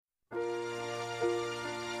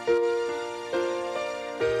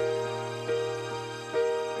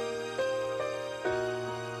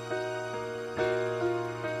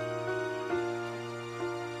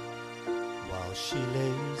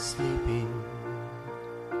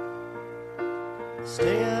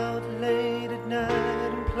Stay out late at night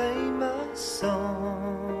and play my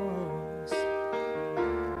songs.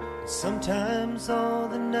 Sometimes all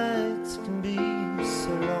the nights can be so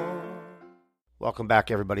long. Welcome back,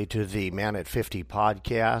 everybody, to the Man at 50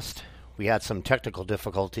 podcast. We had some technical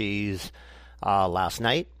difficulties last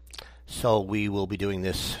night, so we will be doing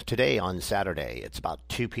this today on Saturday. It's about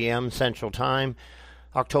 2 p.m. Central Time,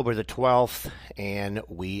 October the 12th, and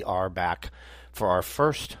we are back for our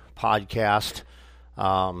first podcast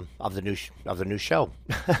of the new show.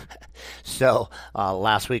 So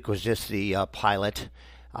last week was just the pilot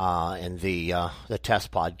and the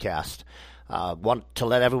test podcast. Want to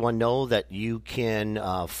let everyone know that you can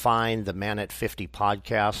find the Man at 50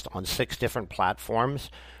 podcast on 6 different platforms.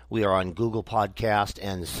 We are on Google Podcast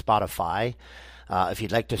and Spotify. If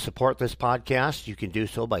you'd like to support this podcast, you can do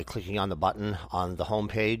so by clicking on the button on the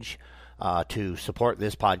homepage to support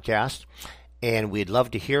this podcast. And we'd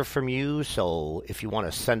love to hear from you, so if you want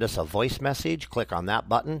to send us a voice message, click on that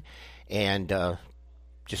button, and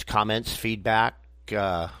just comments, feedback,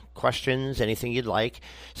 questions, anything you'd like,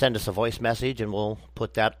 send us a voice message, and we'll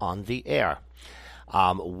put that on the air.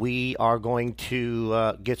 We are going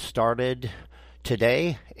to get started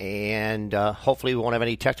today, and hopefully we won't have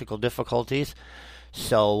any technical difficulties.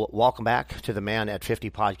 So welcome back to the Man at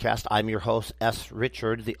 50 podcast. I'm your host, S.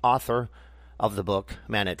 Richard, the author of the book,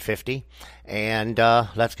 Man at 50, and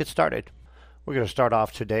let's get started. We're going to start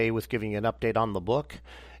off today with giving you an update on the book.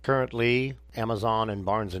 Currently, Amazon and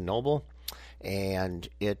Barnes & Noble, and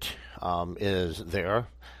it is there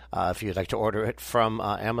if you'd like to order it from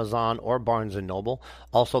Amazon or Barnes & Noble.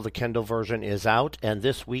 Also, the Kindle version is out, and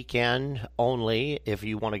this weekend only, if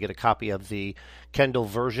you want to get a copy of the Kindle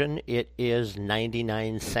version, it is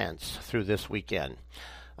 99 cents through this weekend.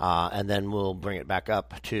 And then we'll bring it back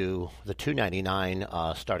up to the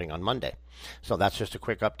 $2.99 starting on Monday. So that's just a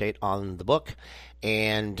quick update on the book,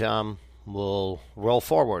 and we'll roll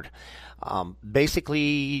forward.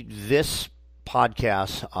 Basically, this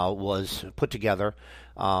podcast was put together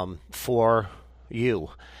for you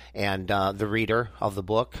and the reader of the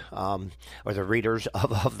book, or the readers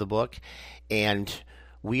of the book, and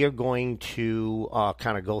we are going to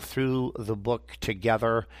kind of go through the book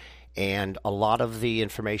together. And a lot of the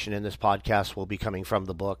information in this podcast will be coming from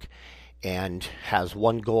the book and has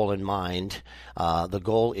one goal in mind. The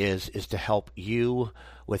goal is to help you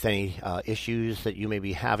with any issues that you may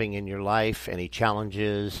be having in your life, any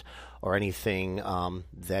challenges, or anything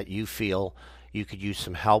that you feel you could use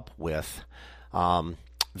some help with.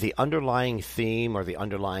 The underlying theme or the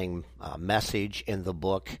underlying message in the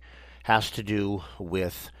book has to do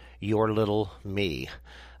with your little me.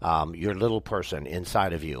 Your little person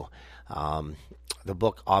inside of you. The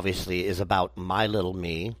book obviously is about my little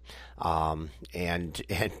me, and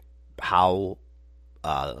how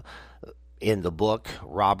in the book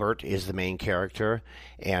Robert is the main character,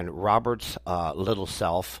 and Robert's little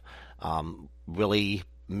self really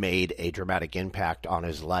made a dramatic impact on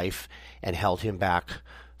his life and held him back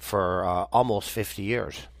for almost 50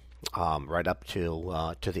 years. Right up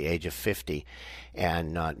to the age of 50,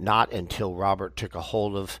 and not until Robert took a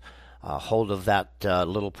hold of that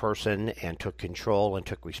little person and took control and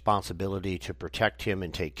took responsibility to protect him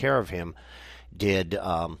and take care of him did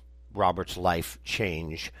Robert's life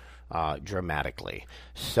change dramatically.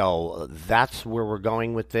 So that's where we're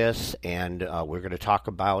going with this, and we're going to talk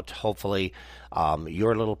about, hopefully,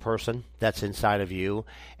 your little person that's inside of you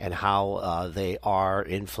and how they are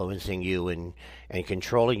influencing you and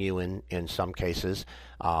controlling you in some cases,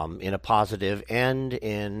 in a positive and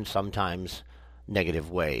in sometimes negative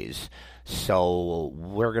ways. So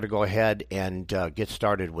we're going to go ahead and get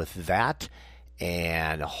started with that,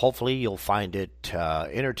 and hopefully you'll find it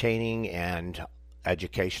entertaining and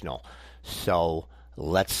educational. So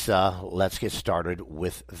let's get started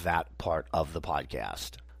with that part of the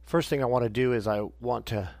podcast. First thing I want to do is I want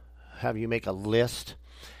to have you make a list,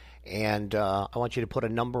 and I want you to put a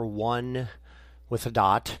number 1 with a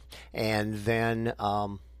dot, and then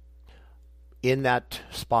in that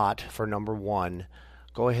spot for number 1,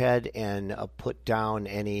 go ahead and put down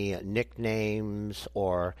any nicknames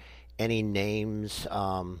or any names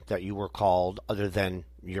that you were called other than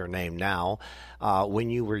your name now when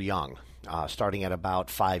you were young, starting at about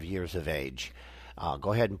 5 years of age.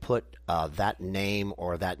 Go ahead and put that name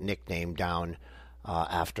or that nickname down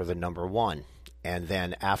after the number 1. And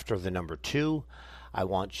then after the number 2, I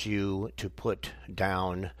want you to put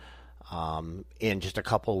down in just a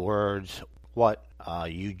couple words what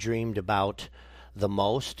you dreamed about the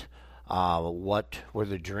most. What were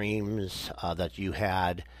the dreams that you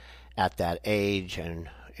had at that age,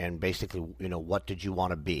 and basically, what did you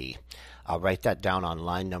want to be? Write that down on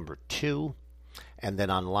line number 2. And then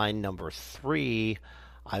on line number 3,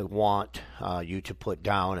 I want you to put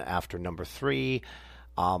down after number 3,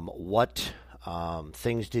 what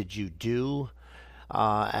things did you do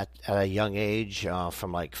at a young age,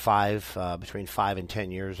 from like between 5 and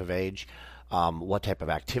 10 years of age? What type of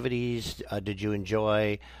activities did you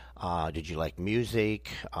enjoy? Did you like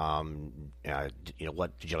music?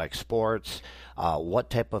 What did you like sports?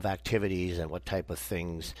 What type of activities and what type of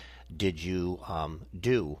things did you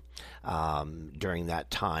do during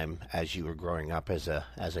that time as you were growing up as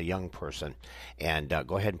a young person? And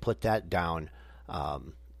go ahead and put that down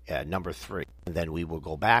at number 3. And then we will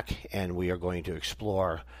go back and we are going to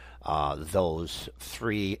explore those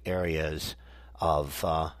 3 areas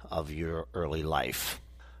of your early life.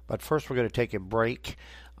 But first, we're going to take a break.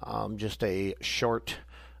 Just a short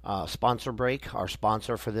sponsor break. Our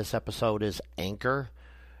sponsor for this episode is Anchor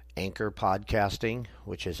Podcasting,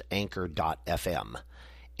 which is anchor.fm.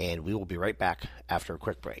 And we will be right back after a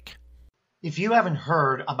quick break. If you haven't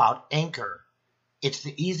heard about Anchor, it's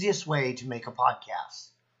the easiest way to make a podcast.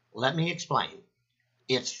 Let me explain.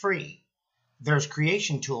 It's free. There's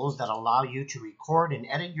creation tools that allow you to record and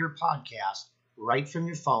edit your podcast right from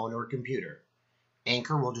your phone or computer.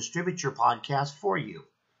 Anchor will distribute your podcast for you,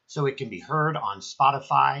 so it can be heard on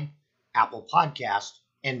Spotify, Apple Podcasts,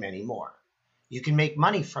 and many more. You can make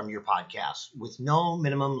money from your podcast with no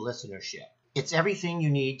minimum listenership. It's everything you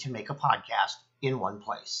need to make a podcast in one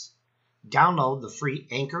place. Download the free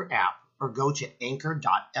Anchor app or go to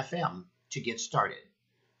anchor.fm to get started.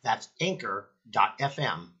 That's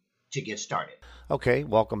anchor.fm to get started. Okay,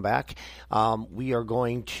 welcome back. We are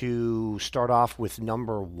going to start off with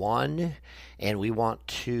number 1, and we want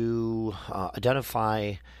to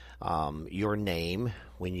identify your name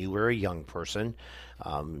when you were a young person,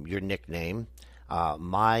 your nickname.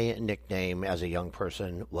 My nickname as a young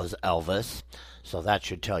person was Elvis, so that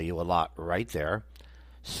should tell you a lot right there.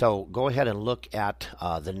 So go ahead and look at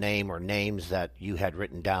the name or names that you had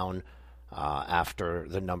written down after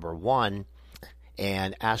the number 1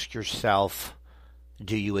 and ask yourself,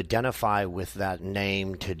 do you identify with that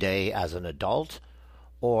name today as an adult,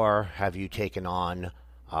 or have you taken on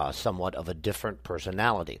somewhat of a different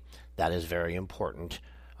personality? That is very important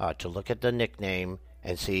to look at the nickname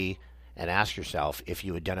and see and ask yourself if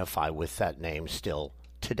you identify with that name still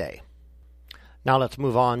today. Now let's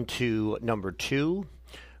move on to number 2,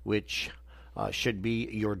 which should be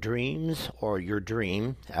your dreams or your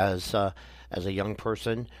dream as a young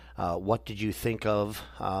person. What did you think of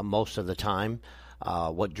most of the time?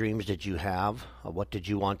 What dreams did you have? What did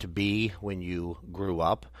you want to be when you grew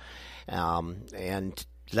up? And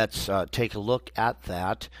let's take a look at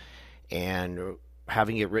that. And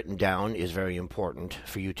having it written down is very important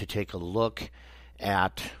for you to take a look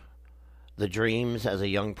at the dreams as a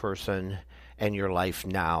young person and your life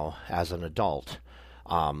now as an adult.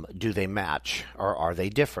 Do they match or are they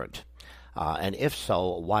different? And if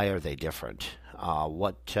so, why are they different?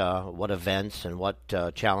 What events and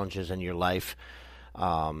what challenges in your life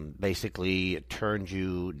basically turned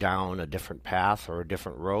you down a different path or a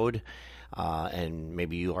different road, and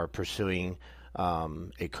maybe you are pursuing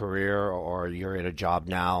a career or you're in a job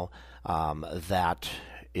now that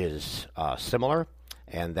is similar,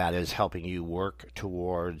 and that is helping you work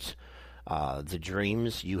towards the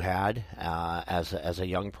dreams you had as a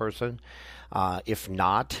young person. If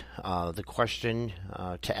not, the question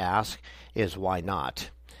to ask is why not?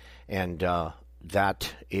 And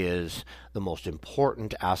that is the most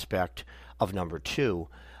important aspect of number 2,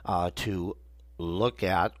 to look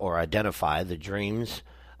at or identify the dreams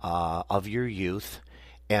of your youth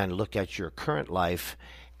and look at your current life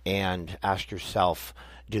and ask yourself,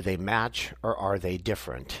 do they match or are they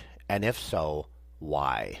different? And if so,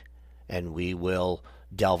 why? And we will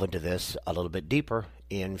delve into this a little bit deeper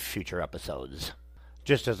in future episodes.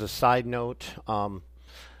 Just as a side note,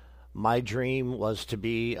 my dream was to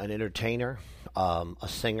be an entertainer, a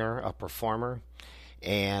singer, a performer,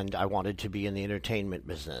 and I wanted to be in the entertainment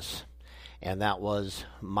business. And that was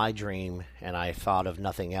my dream, and I thought of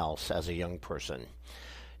nothing else as a young person.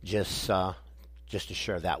 Just to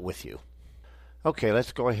share that with you. Okay,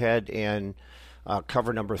 let's go ahead and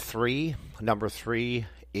cover number 3. Number 3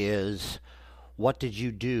 is, what did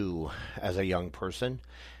you do as a young person?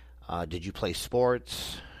 Did you play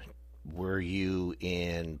sports? Were you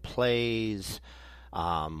in plays?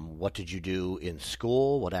 What did you do in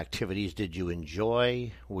school? What activities did you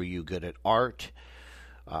enjoy? Were you good at art?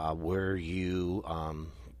 Were you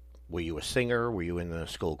a singer? Were you in the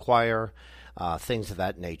school choir? Things of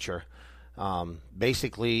that nature.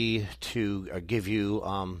 Basically, to give you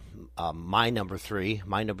my number 3.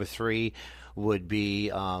 My number 3 would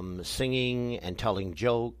be singing and telling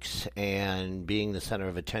jokes and being the center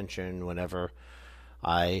of attention whenever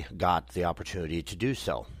I got the opportunity to do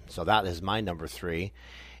so. So that is my number 3.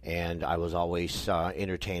 And I was always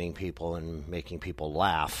entertaining people and making people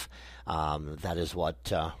laugh. That is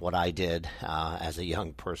what I did as a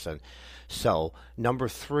young person. So number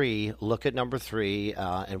 3, look at number 3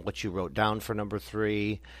 and what you wrote down for number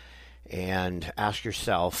 3, and ask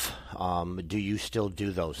yourself, do you still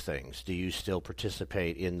do those things? Do you still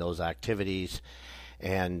participate in those activities?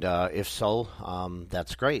 And if so,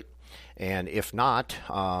 that's great. And if not,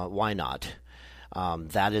 why not?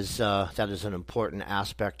 That is an important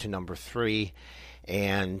aspect to number 3,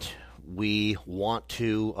 and we want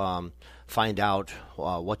to find out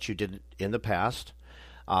what you did in the past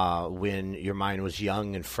when your mind was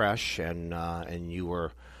young and fresh, and you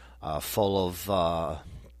were full of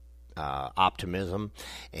optimism.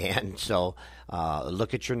 And so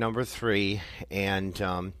look at your number 3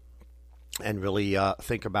 and really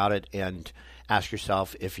think about it and ask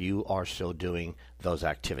yourself if you are still doing those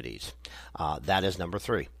activities. That is number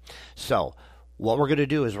 3. So what we're going to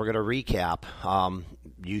do is we're going to recap.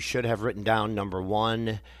 You should have written down number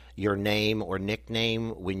 1, your name or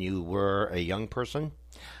nickname when you were a young person.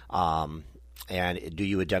 And do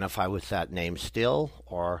you identify with that name still,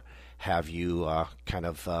 or have you kind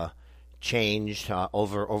of changed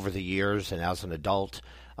over the years, and as an adult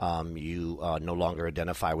you no longer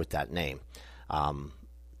identify with that name?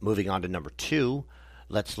 Moving on to number 2,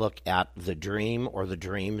 let's look at the dream or the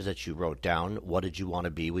dreams that you wrote down. What did you want to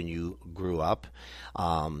be when you grew up?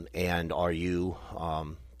 And are you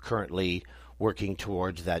currently working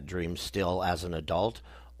towards that dream still as an adult,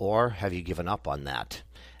 or have you given up on that?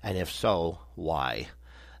 And if so, why?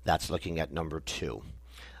 That's looking at number 2.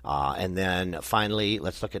 And then finally,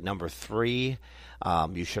 let's look at number 3.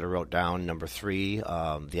 You should have wrote down number 3,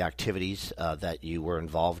 the activities that you were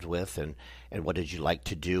involved with, and what did you like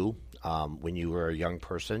to do when you were a young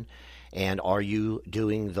person, and are you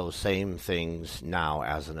doing those same things now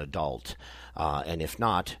as an adult? And if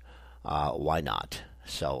not, why not?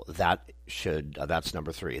 So that's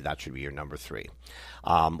number 3. That should be your number 3.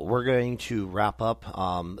 We're going to wrap up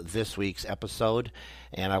this week's episode,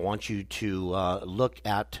 and I want you to look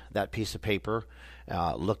at that piece of paper.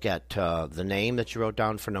 Look at the name that you wrote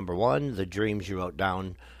down for number 1, the dreams you wrote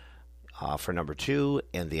down for number 2,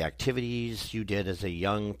 and the activities you did as a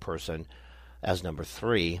young person as number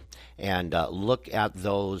 3, and look at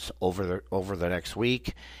those over the next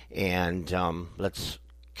week, and let's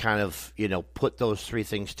kind of put those 3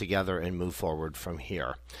 things together and move forward from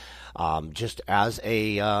here. Just as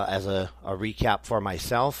a recap for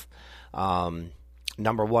myself,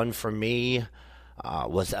 number 1 for me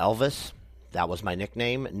was Elvis. That was my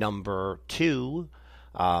nickname. Number 2,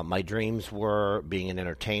 my dreams were being an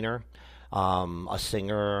entertainer, a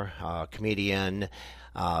singer, a comedian,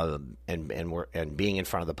 and being in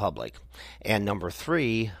front of the public. And number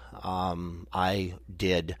 3, I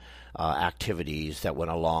did activities that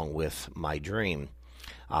went along with my dream.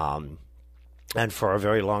 And for a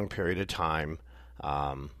very long period of time,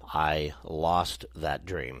 I lost that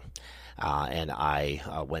dream, and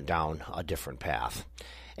I went down a different path.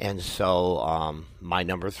 And so my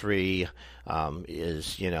number 3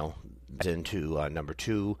 is, into number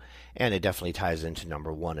 2, and it definitely ties into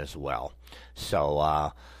number 1 as well.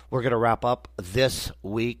 So we're going to wrap up this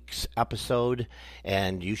week's episode,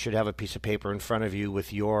 and you should have a piece of paper in front of you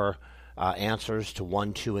with your answers to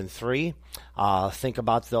 1, 2, and 3. Think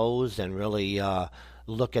about those and really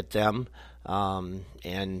look at them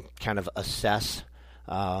and kind of assess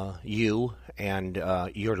you and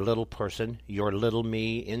your little person, your little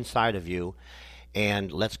me inside of you,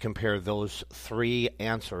 and let's compare those 3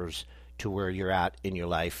 answers to where you're at in your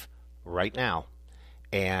life right now.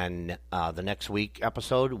 And the next week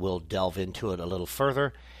episode, we'll delve into it a little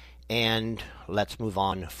further, and let's move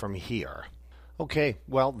on from here. Okay,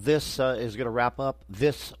 well, this is going to wrap up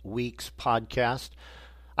this week's podcast.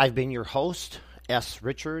 I've been your host, S.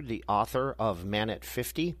 Richard, the author of Man at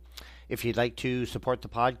 50. If you'd like to support the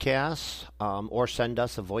podcast or send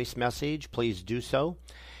us a voice message, please do so.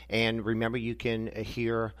 And remember, you can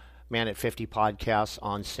hear Man at 50 podcasts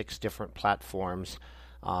on 6 different platforms,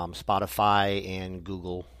 Spotify and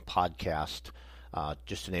Google Podcast,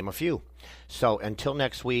 just to name a few. So until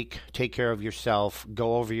next week, take care of yourself,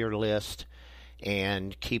 go over your list,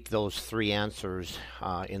 and keep those 3 answers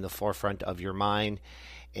in the forefront of your mind.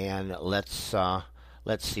 And let's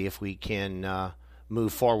see if we can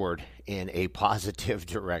move forward in a positive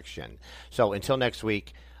direction. So until next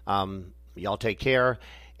week, y'all take care,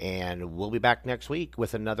 and we'll be back next week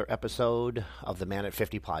with another episode of the Man at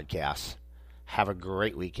 50 podcast. Have a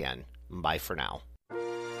great weekend. Bye for now.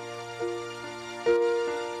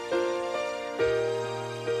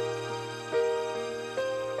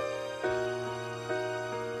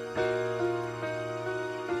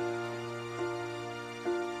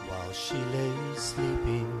 While she lay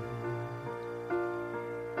sleeping,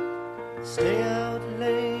 stay out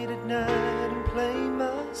late at night and play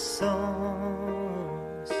my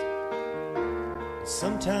songs.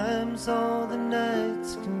 Sometimes all the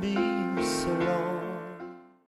nights can be so long.